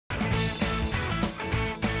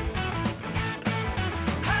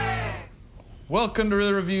Welcome to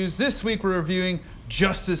the reviews. This week we're reviewing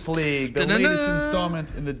Justice League, the latest installment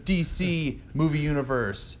in the DC movie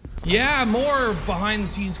universe. Yeah, more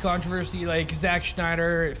behind-the-scenes controversy. Like Zack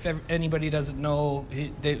Snyder, if anybody doesn't know,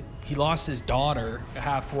 he lost his daughter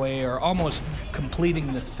halfway or almost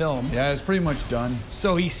completing this film. Yeah, it's pretty much done.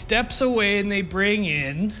 So he steps away and they bring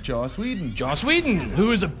in Joss Whedon. Joss Whedon,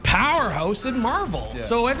 who is a powerhouse in Marvel. Yeah.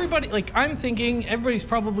 So everybody, like everybody's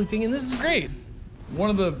probably thinking this is great. One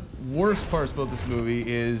of the worst parts about this movie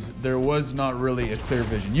is there was not really a clear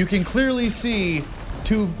vision. You can clearly see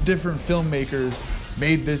two different filmmakers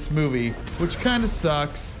made this movie, which kind of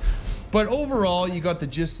sucks. But overall, you got the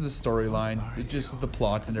gist of the storyline, the gist of the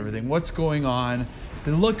plot and everything, what's going on.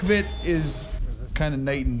 The look of it is kind of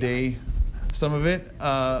night and day, some of it.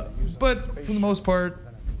 But for the most part,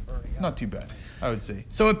 not too bad, I would say.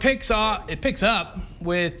 So it picks up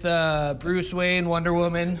with Bruce Wayne, Wonder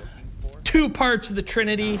Woman, two parts of the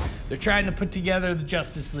Trinity. They're trying to put together the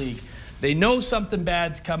Justice League. They know something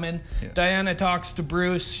bad's coming. Yeah. Diana talks to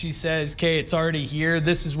Bruce. She says, okay, it's already here.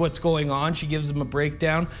 This is what's going on. She gives him a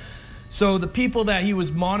breakdown. So the people that he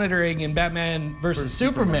was monitoring in Batman versus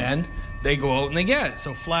Superman, they go out and they get it.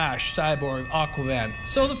 So Flash, Cyborg, Aquaman.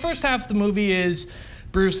 So the first half of the movie is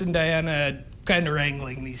Bruce and Diana kind of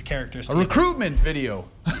wrangling these characters together. A recruitment video.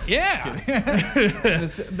 Yeah.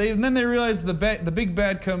 And then they realize the big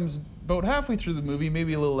bad comes about halfway through the movie,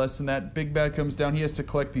 maybe a little less than that. Big bad comes down. He has to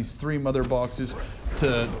collect these 3 mother boxes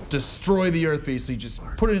to destroy the Earth, basically. Just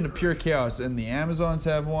put it into pure chaos. And the Amazons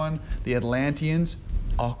have one. The Atlanteans,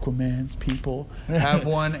 Aquaman's people, have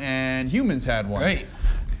one. And humans had one. Right.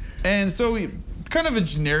 And so kind of a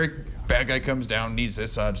generic bad guy comes down, needs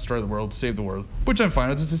this, destroy the world, save the world. Which I'm fine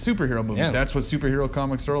with. It's a superhero movie. Yeah. That's what superhero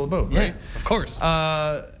comics are all about, right? Yeah, of course.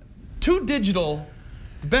 Too digital.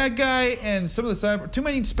 The bad guy and some of the cyborg, too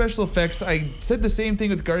many special effects. I said the same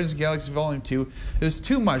thing with Guardians of the Galaxy Volume 2. It was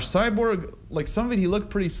too much. Cyborg, like some of it he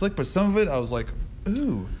looked pretty slick, but some of it I was like,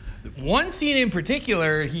 ooh. One scene in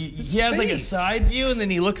particular, he has like a side view and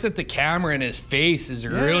then he looks at the camera and his face is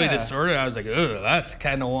really distorted. I was like, ugh, that's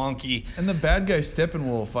kind of wonky. And the bad guy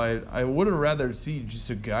Steppenwolf, I would have rather see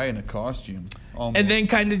just a guy in a costume. Almost. And then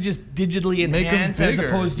kind of just digitally enhance as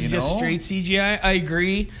opposed to just straight CGI. I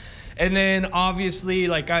agree. And then obviously,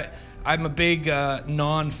 like I'm a big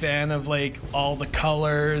non-fan of like all the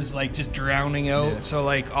colors, like just drowning out. Yeah. So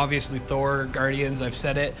like obviously Thor, Guardians, I've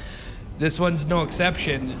said it. This one's no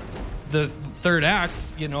exception. The third act,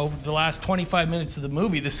 you know, the last 25 minutes of the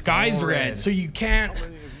movie, the sky's red. So you can't,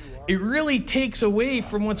 it really takes away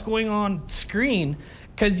from what's going on screen.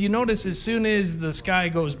 Because you notice as soon as the sky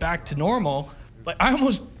goes back to normal, like I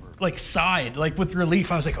almost like sighed, like with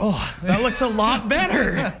relief. I was like, oh, that looks a lot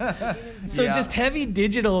better. So just heavy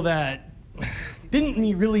digital that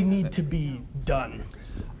didn't really need to be done.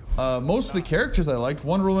 Most of the characters I liked.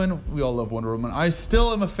 Wonder Woman, we all love Wonder Woman. I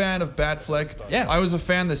still am a fan of Batfleck. Yeah. I was a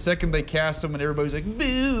fan the second they cast him and everybody's like,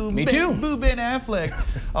 boo, Me too. Boo Ben Affleck.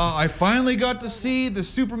 I finally got to see the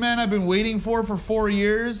Superman I've been waiting for 4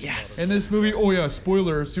 years. Yes. In this movie, oh yeah,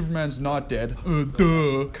 spoiler, Superman's not dead.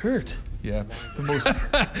 Duh. Kurt. Yeah, the most.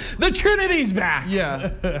 The Trinity's back.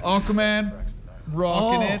 Yeah, Aquaman,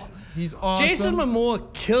 rocking it. He's awesome. Jason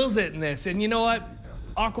Momoa kills it in this, and you know what?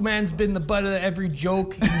 Aquaman's been the butt of every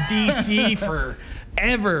joke in DC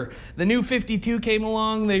forever. The new 52 came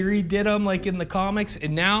along, they redid him like in the comics,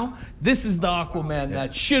 and now this is the Aquaman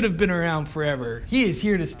that should have been around forever. He is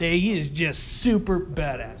here to stay. He is just super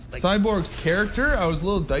badass. Like, Cyborg's character, I was a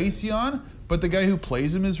little dicey on, but the guy who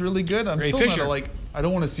plays him is really good. I'm still not like, I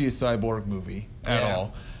don't want to see a Cyborg movie at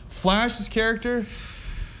all. Flash's character,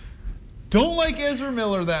 don't like Ezra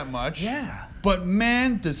Miller that much. Yeah. But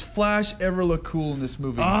man, does Flash ever look cool in this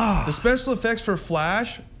movie. The special effects for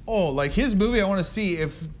Flash, like his movie I want to see,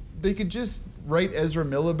 if they could just write Ezra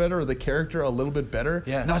Miller better or the character a little bit better.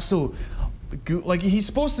 Yeah. Not so, like he's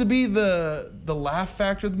supposed to be the laugh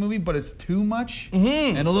factor of the movie, but it's too much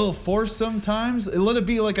and a little forced sometimes. Let it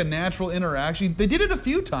be like a natural interaction. They did it a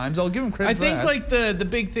few times. I'll give them credit for that. I think like the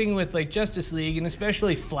big thing with like Justice League and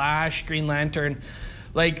especially Flash, Green Lantern,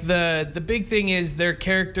 like the big thing is their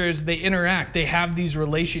characters, they interact, they have these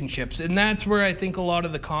relationships, and that's where I think a lot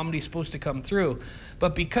of the comedy's supposed to come through.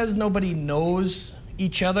 But because nobody knows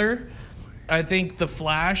each other, I think the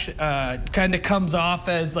Flash kind of comes off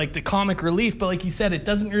as like the comic relief, but like you said, it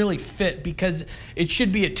doesn't really fit because it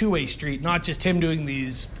should be a two-way street, not just him doing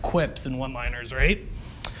these quips and one-liners, right?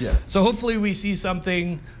 Yeah. So hopefully we see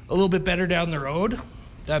something a little bit better down the road.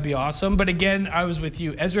 That'd be awesome. But again, I was with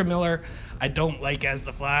you. Ezra Miller, I don't like as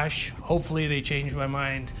the Flash. Hopefully they change my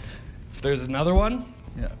mind. If there's another one.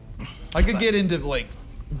 Yeah. I could get into like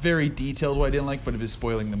very detailed what I didn't like, but it was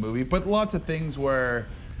spoiling the movie. But lots of things were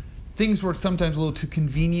sometimes a little too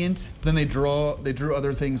convenient. Then they drew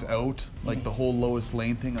other things out, like the whole Lois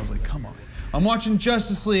Lane thing. I was like, come on. I'm watching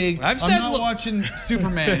Justice League. I'm not watching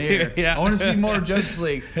Superman here. Yeah. I want to see more Justice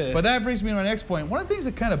League. But that brings me to my next point. One of the things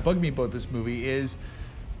that kind of bugged me about this movie is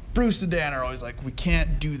Bruce and Dan are always like, we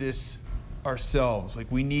can't do this ourselves.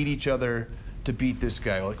 Like, we need each other to beat this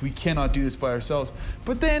guy. Like, we cannot do this by ourselves.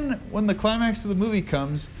 But then when the climax of the movie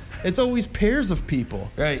comes, it's always pairs of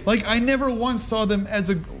people. Right. Like, I never once saw them as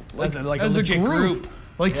a group.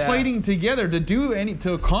 Like fighting together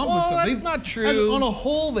to accomplish something. That's not true. On a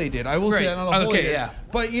whole, they did. I will say that on a whole. Okay, yeah.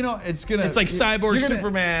 But you know, it's like Cyborg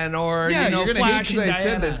Superman or you're gonna Flash hate because I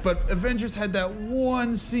said this, but Avengers had that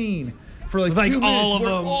one scene for like 2 minutes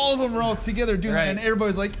where all of them were all together doing it, and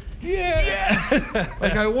everybody's like, yes!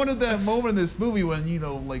 Like, I wanted that moment in this movie when,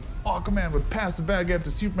 like, Aquaman would pass the bad guy up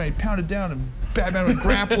to Superman, he'd pound it down, and Batman would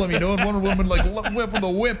grapple him, and Wonder Woman would, like, whip with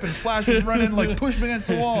a whip, and Flash would run in, like, push him against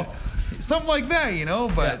the wall. Something like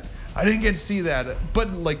that, but I didn't get to see that.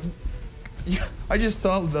 But, like, I just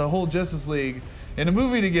saw the whole Justice League in a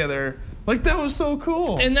movie together. Like, that was so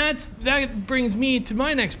cool. And that brings me to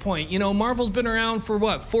my next point. Marvel's been around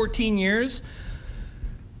for, 14 years?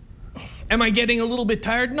 Am I getting a little bit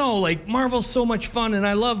tired? No, like, Marvel's so much fun, and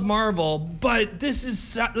I love Marvel, but this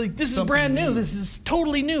is brand new. This is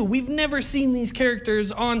totally new. We've never seen these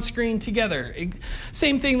characters on screen together.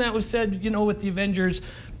 Same thing that was said, with the Avengers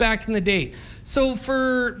back in the day. So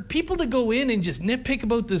for people to go in and just nitpick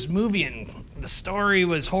about this movie and the story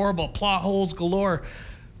was horrible, plot holes galore,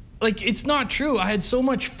 like, it's not true. I had so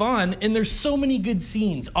much fun, and there's so many good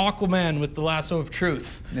scenes. Aquaman with the lasso of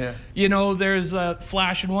truth. Yeah. There's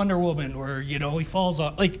Flash and Wonder Woman where, he falls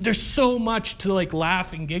off. Like, there's so much to, like,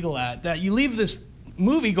 laugh and giggle at that you leave this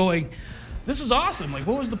movie going, this was awesome. Like,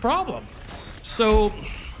 what was the problem? So,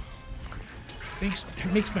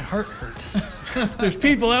 it makes my heart hurt. There's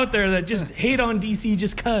people out there that just hate on DC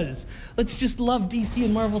just 'cause. Let's just love DC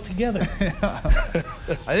and Marvel together.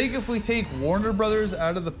 I think if we take Warner Brothers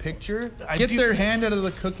out of the picture, get their hand out of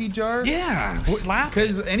the cookie jar. Yeah, slap.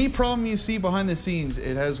 Because any problem you see behind the scenes,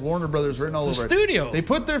 it has Warner Brothers written all over it. Studio. They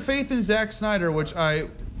put their faith in Zack Snyder, which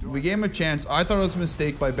we gave him a chance. I thought it was a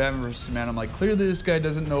mistake by Batman vs. Superman. I'm like, clearly this guy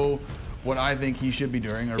doesn't know what I think he should be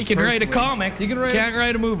doing. He can write a comic. He can't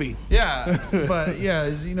write a movie. Yeah, but yeah,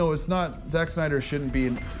 it's not, Zack Snyder shouldn't be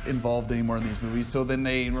involved anymore in these movies. So then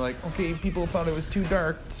they were like, okay, people thought it was too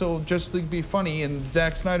dark, so Justice League be funny, and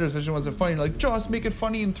Zack Snyder's vision wasn't funny. You're like, Joss, make it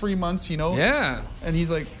funny in 3 months, Yeah. And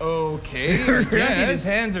he's like, okay, I guess. His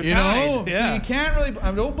hands are tied. Yeah. So you can't really,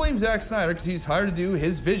 I don't blame Zack Snyder because he's hired to do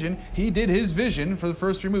his vision. He did his vision for the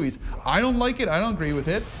first 3 movies. I don't like it. I don't agree with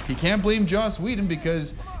it. He can't blame Joss Whedon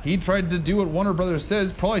because he tried to do what Warner Brothers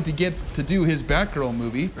says, probably to get to do his Batgirl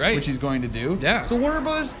movie, which he's going to do. Yeah. So Warner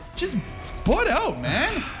Brothers, just butt out,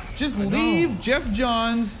 man. Just leave Jeff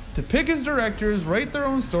Johns to pick his directors, write their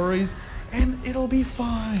own stories, and it'll be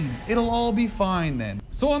fine. It'll all be fine then.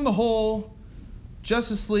 So on the whole,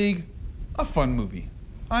 Justice League, a fun movie.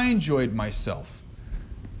 I enjoyed myself.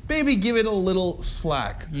 Maybe give it a little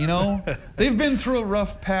slack, They've been through a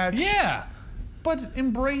rough patch. Yeah. But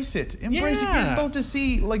embrace it. Embrace it. You're about to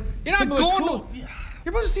see you're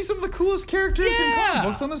about to see some of the coolest characters in comic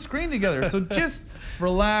books on the screen together. So just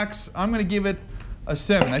relax. I'm gonna give it a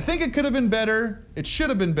 7. I think it could have been better. It should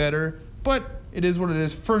have been better, but it is what it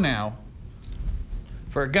is for now.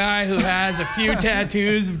 For a guy who has a few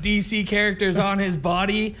tattoos of DC characters on his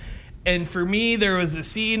body, and for me, there was a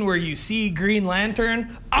scene where you see Green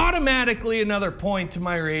Lantern, automatically another point to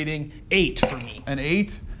my rating, 8 for me. An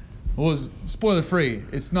 8? Well, spoiler free,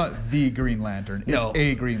 it's not the Green Lantern, it's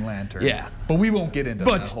a Green Lantern. Yeah. But we won't get into that.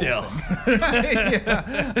 But still.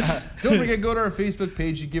 Don't forget, go to our Facebook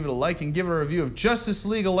page, you give it a like, and give it a review of Justice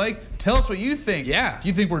League a like. Tell us what you think. Yeah. Do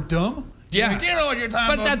you think we're dumb? Yeah. You know what you're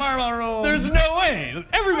talking about, Marvel rules. There's no way.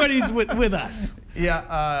 Everybody's with us.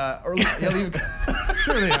 Yeah, leave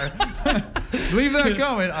sure they are. Leave that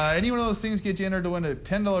comment. Any one of those things get you entered to win a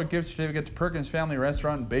 $10 gift certificate to Perkins Family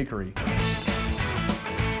Restaurant and Bakery.